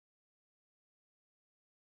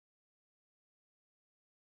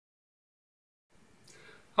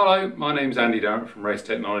Hello, my name's Andy Darrett from Oled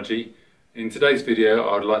Technology. In today's video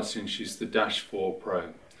I'd like to introduce the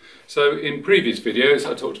DASH4PRO. So in previous videos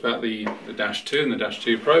I talked about the DASH2 and the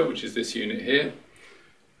DASH2PRO, which is this unit here.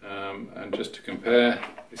 And just to compare,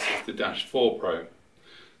 this is the DASH4PRO.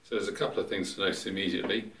 So there's a couple of things to notice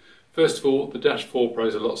immediately. First of all, the DASH4PRO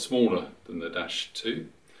is a lot smaller than the DASH2.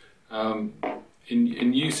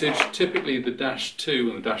 In usage, typically the DASH2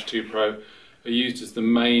 and the DASH2PRO are used as the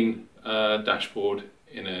main dashboard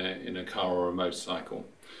in a car or a motorcycle.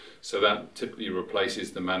 So that typically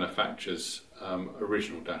replaces the manufacturer's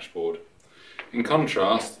original dashboard. In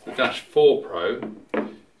contrast, the DASH4PRO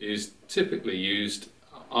is typically used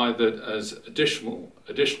either as additional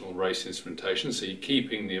race instrumentation, so you're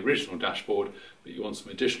keeping the original dashboard but you want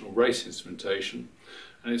some additional race instrumentation,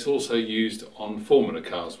 and it's also used on Formula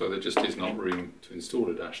cars where there just is not room to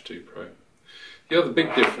install a DASH2PRO. The other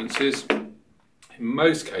big difference is, in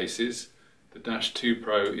most cases, the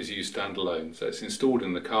DASH2PRO is used standalone. So it's installed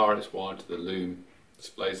in the car, it's wired to the loom,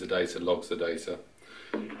 displays the data, logs the data.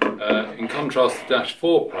 In contrast, the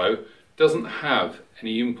DASH4PRO doesn't have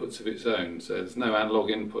any inputs of its own. So there's no analog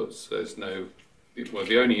inputs, there's no, well,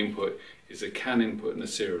 the only input is a CAN input and a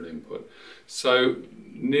serial input. So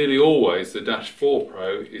nearly always the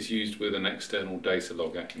DASH4PRO is used with an external data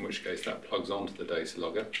logger, in which case that plugs onto the data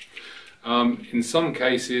logger. In some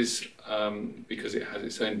cases, because it has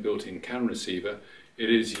its own built-in CAN receiver,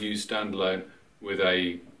 it is used standalone with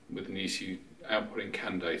an ECU outputting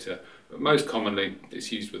CAN data, but most commonly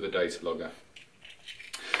it's used with a data logger.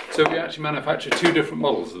 So we actually manufacture two different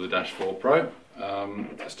models of the DASH4PRO,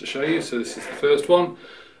 just to show you. So this is the first one,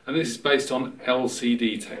 and this is based on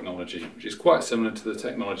LCD technology, which is quite similar to the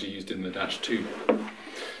technology used in the DASH2.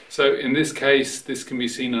 So in this case, this can be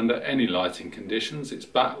seen under any lighting conditions. It's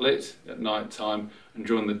backlit at night time, and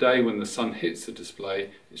during the day when the sun hits the display,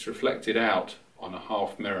 it's reflected out on a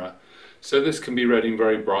half mirror. So this can be read in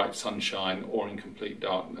very bright sunshine or in complete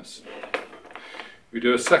darkness. We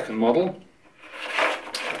do a second model,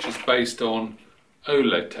 which is based on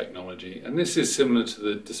Oled technology, and this is similar to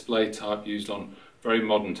the display type used on very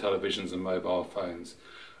modern televisions and mobile phones.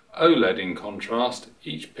 OLED, in contrast,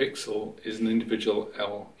 each pixel is an individual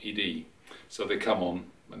LED, so they come on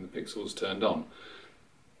when the pixel is turned on.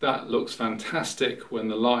 That looks fantastic when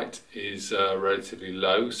the light is relatively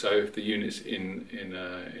low, so if the unit's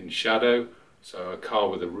in shadow, so a car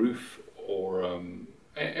with a roof, or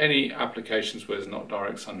any applications where there's not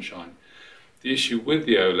direct sunshine. The issue with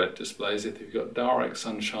the OLED display is if you've got direct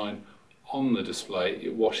sunshine on the display,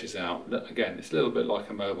 it washes out. Again, it's a little bit like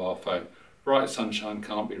a mobile phone. Bright sunshine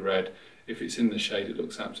can't be read. If it's in the shade, it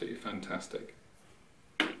looks absolutely fantastic.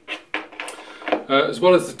 As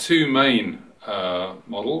well as the two main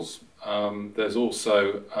models, there's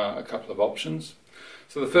also a couple of options.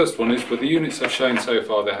 So the first one is, with the units I've shown so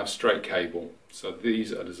far, they have straight cable. So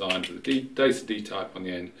these are designed with the data D type on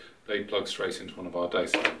the end. They plug straight into one of our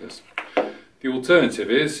data loggers. The alternative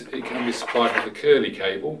is it can be supplied with a curly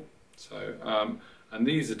cable. So, and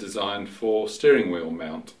these are designed for steering wheel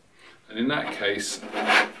mount. And in that case,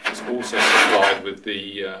 it's also supplied with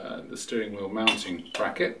the steering wheel mounting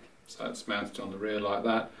bracket. So it's mounted on the rear like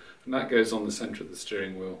that, and that goes on the centre of the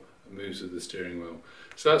steering wheel and moves with the steering wheel.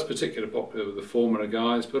 So that's particularly popular with the Formula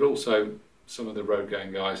guys, but also some of the road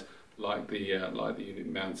going guys like the unit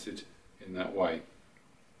mounted in that way.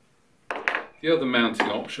 The other mounting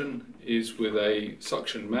option is with a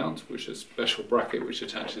suction mount, which is a special bracket which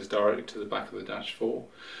attaches directly to the back of the DASH4.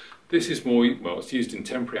 This is more, well, it's used in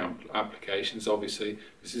temporary applications, obviously.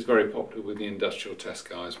 This is very popular with the industrial test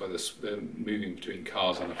guys where they're moving between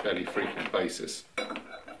cars on a fairly frequent basis.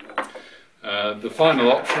 The final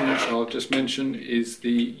option, which I'll just mention, is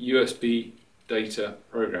the USB data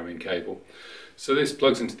programming cable. So this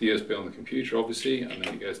plugs into the USB on the computer, obviously, and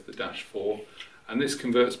then it goes to the DASH4. And this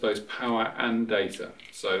converts both power and data,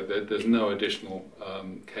 so there's no additional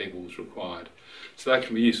cables required. So that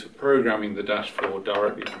can be used for programming the DASH4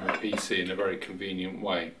 directly from a PC in a very convenient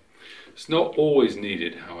way. It's not always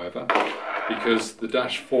needed, however, because the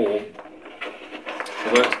DASH4,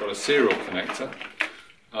 although it's got a serial connector,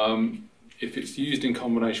 if it's used in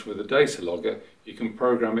combination with a data logger, you can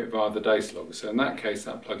program it via the data logger. So in that case,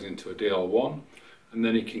 that plugs into a DL1, and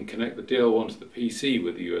then you can connect the DL1 to the PC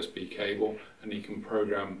with the USB cable, and you can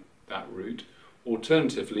program that route.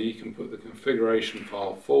 Alternatively, you can put the configuration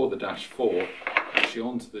file for the DASH4 actually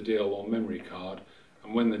onto the DL1 memory card,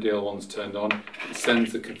 and when the DL1's turned on, it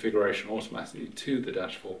sends the configuration automatically to the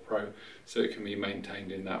DASH4PRO, so it can be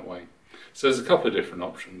maintained in that way. So there's a couple of different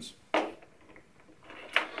options.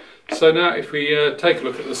 So now if we take a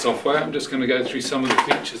look at the software, I'm just going to go through some of the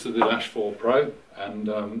features of the DASH4PRO and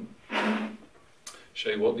show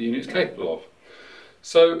you what the unit's capable of.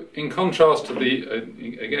 So in contrast to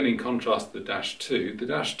in contrast to the Dash 2, the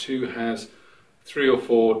Dash 2 has 3 or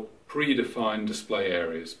 4 predefined display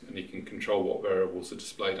areas, and you can control what variables are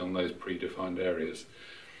displayed on those predefined areas.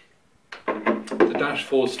 The Dash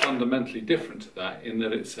 4 is fundamentally different to that in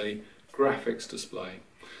that it's a graphics display.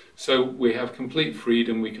 So we have complete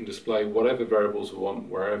freedom, we can display whatever variables we want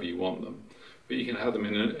wherever you want them, but you can have them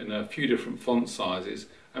in a few different font sizes,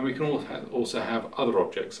 and we can also have other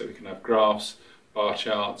objects, so we can have graphs, bar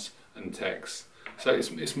charts and text. So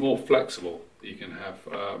it's more flexible. You can have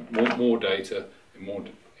more data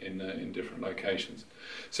in different locations.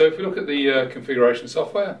 So if we look at the configuration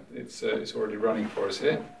software, it's already running for us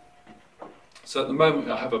here. So at the moment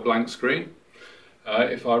I have a blank screen.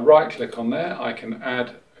 If I right click on there, I can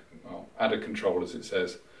add a control, as it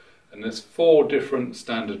says, and there's 4 different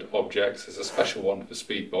standard objects. There's a special one for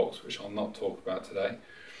Speedbox, which I'll not talk about today.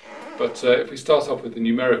 But if we start off with the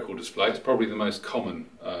numerical display, it's probably the most common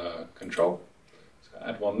control. So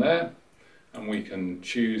add one there, and we can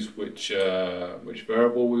choose which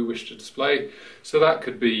variable we wish to display. So that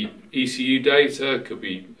could be ECU data, could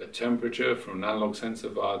be a temperature from an analog sensor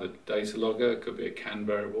via the data logger, it could be a CAN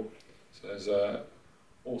variable. So there's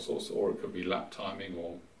all sorts, or it could be lap timing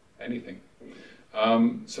or anything.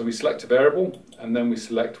 So we select a variable, and then we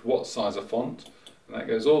select what size of font, and that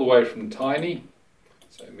goes all the way from tiny,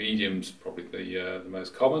 so medium's probably the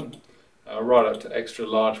most common, right up to extra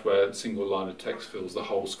large, where a single line of text fills the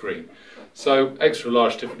whole screen. So extra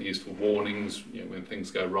large typically used for warnings, when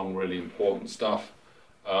things go wrong, really important stuff.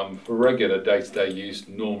 For regular day-to-day use,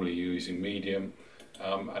 normally you're using medium,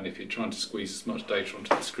 and if you're trying to squeeze as much data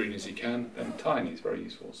onto the screen as you can, then tiny is very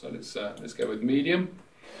useful. So let's go with medium.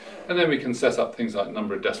 And then we can set up things like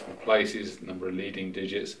number of decimal places, number of leading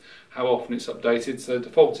digits, how often it's updated. So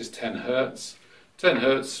default is 10 Hertz. 10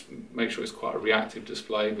 Hertz, make sure it's quite a reactive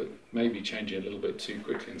display, but maybe changing a little bit too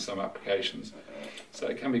quickly in some applications. So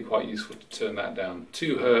it can be quite useful to turn that down.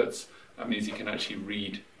 2 Hertz, that means you can actually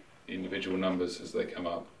read the individual numbers as they come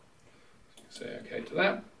up. So say OK to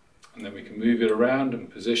that, and then we can move it around and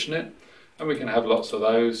position it. And we can have lots of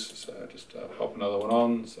those, so just pop another one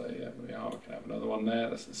on, so yeah, we can have another one there,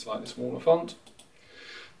 that's in slightly smaller font.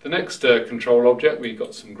 The next control object, we've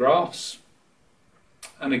got some graphs,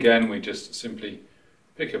 and again we just simply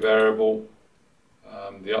pick a variable,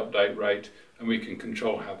 the update rate, and we can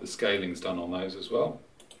control how the scaling's done on those as well.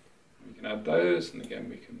 We can add those, and again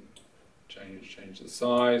we can change the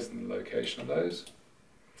size and the location of those.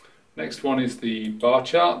 Next one is the bar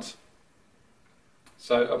chart.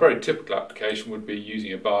 So a very typical application would be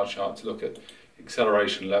using a bar chart to look at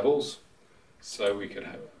acceleration levels. So we could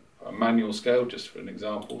have a manual scale, just for an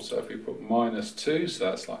example. So if we put -2, so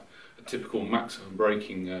that's like a typical maximum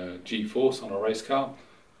braking G-force on a race car,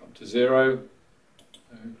 up to 0.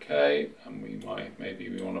 Okay, and maybe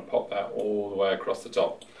we want to pop that all the way across the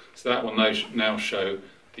top. So that will now show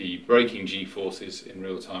the braking G-forces in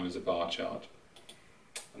real time as a bar chart.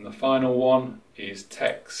 And the final one is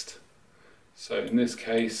text. So in this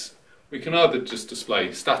case, we can either just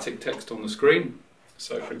display static text on the screen.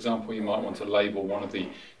 So for example, you might want to label one of the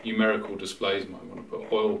numerical displays, you might want to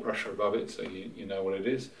put oil pressure above it so you know what it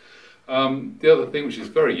is. The other thing which is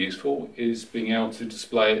very useful is being able to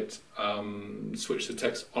display it, switch the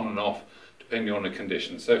text on and off depending on the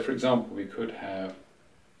condition. So for example, we could have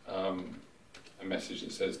a message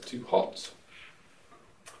that says too hot,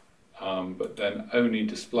 but then only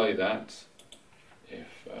display that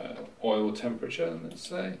if oil temperature, let's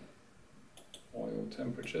say, oil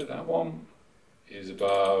temperature, that one, is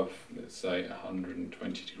above, let's say,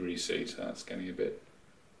 120 degrees C, so that's getting a bit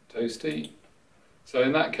toasty. So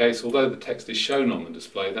in that case, although the text is shown on the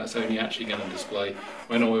display, that's only actually going to display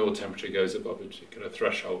when oil temperature goes above a particular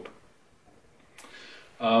threshold.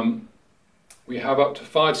 We have up to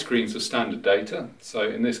 5 screens of standard data, so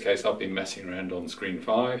in this case I've been messing around on screen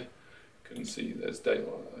 5. You can see there's data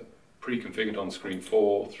pre-configured on screen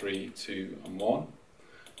 4, 3, 2 and 1.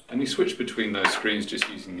 And you switch between those screens just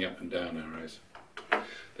using the up and down arrows.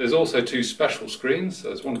 There's also 2 special screens. So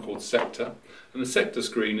there's one called sector, and the sector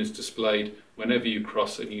screen is displayed whenever you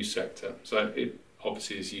cross a new sector. So it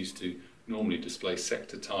obviously is used to normally display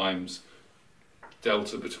sector times,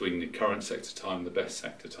 delta between the current sector time, the best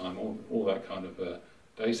sector time, all that kind of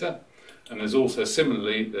data. And there's also,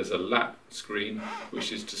 similarly, there's a lap screen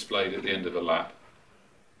which is displayed at the end of a lap.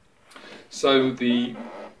 So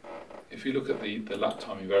if you look at the lap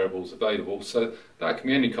timing variables available, so that can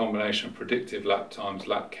be any combination of predictive lap times,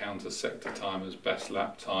 lap counter, sector timers, best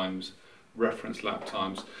lap times, reference lap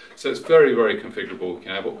times. So it's very, very configurable. You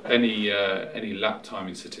can have any lap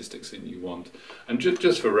timing statistics that you want. And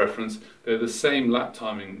just for reference, they're the same lap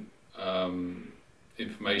timing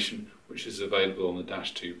information which is available on the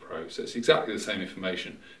DASH4PRO. So it's exactly the same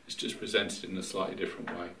information, it's just presented in a slightly different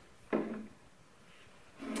way.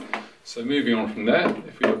 So moving on from there,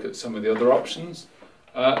 if we look at some of the other options,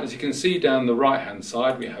 as you can see down the right hand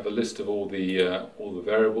side, we have a list of all the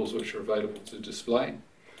variables which are available to display.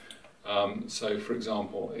 So for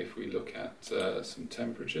example, if we look at some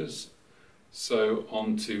temperatures, so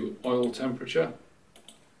on to oil temperature,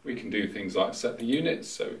 we can do things like set the units,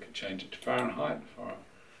 so we could change it to Fahrenheit for our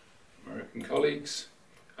American colleagues,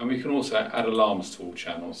 and we can also add alarms to all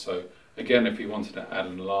channels. So again, if we wanted to add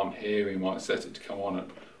an alarm here, we might set it to come on at,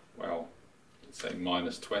 well, let's say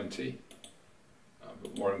 -20,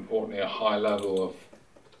 but more importantly a high level of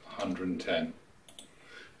 110.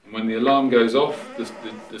 And when the alarm goes off,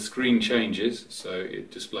 the screen changes, so it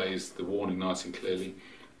displays the warning nice and clearly,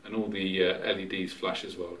 and all the LEDs flash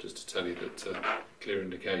as well, just to tell you that clear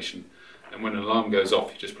indication. And when an alarm goes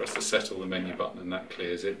off, you just press the set or the menu button and that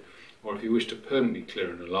clears it. Or if you wish to permanently clear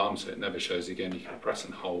an alarm so it never shows again, you can press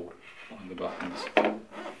and hold one of the buttons.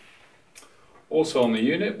 Also on the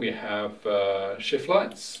unit we have shift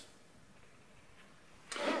lights.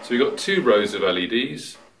 So we've got 2 rows of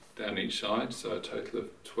LEDs down each side, so a total of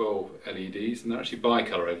 12 LEDs, and they're actually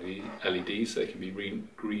bi-colour LEDs, so they can be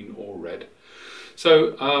green or red.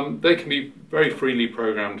 So they can be very freely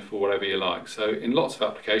programmed for whatever you like. So in lots of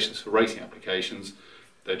applications, for racing applications,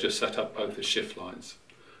 they're just set up both as shift lights.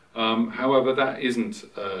 However, that isn't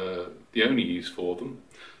the only use for them.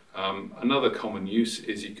 Another common use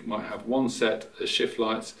is you might have one set as shift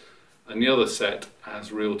lights and the other set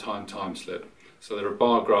as real-time time slip. So they're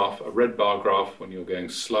a red bar graph when you're going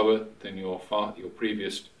slower than your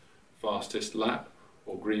previous fastest lap,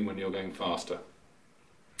 or green when you're going faster.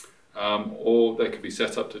 Or they could be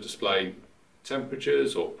set up to display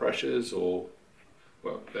temperatures or pressures, or,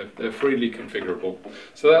 well, they're freely configurable.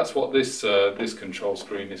 So that's what this control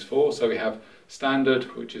screen is for. So we have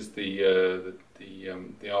standard, which is the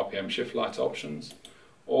RPM shift light options,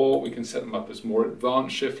 or we can set them up as more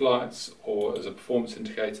advanced shift lights, or as a performance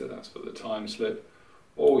indicator, that's for the time slip,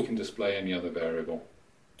 or we can display any other variable.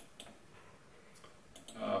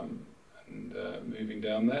 Moving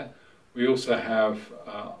down there, we also have,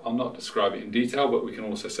 I'll not describe it in detail, but we can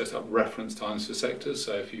also set up reference times for sectors.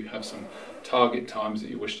 So if you have some target times that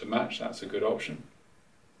you wish to match, that's a good option.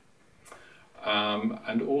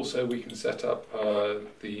 And also we can set up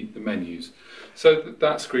the menus. So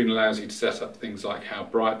that screen allows you to set up things like how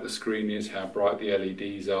bright the screen is, how bright the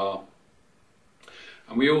LEDs are.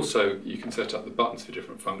 And you can set up the buttons for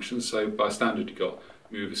different functions. So by standard you've got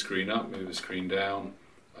move a screen up, move a screen down,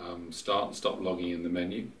 start and stop logging in the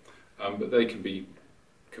menu. But they can be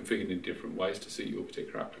configured in different ways to suit your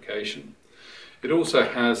particular application. It also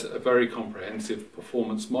has a very comprehensive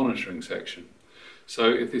performance monitoring section. So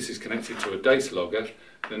if this is connected to a data logger,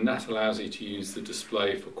 then that allows you to use the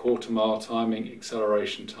display for quarter mile timing,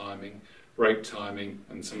 acceleration timing, brake timing,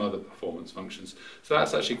 and some other performance functions. So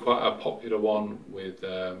that's actually quite a popular one with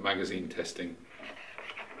magazine testing.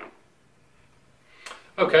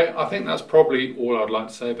 Okay, I think that's probably all I'd like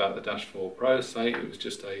to say about the DASH4PRO. It was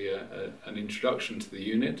just an introduction to the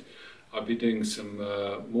unit. I'll be doing some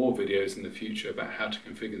more videos in the future about how to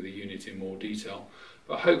configure the unit in more detail,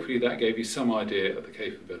 but hopefully that gave you some idea of the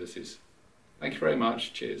capabilities. Thank you very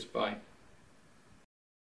much. Cheers. Bye.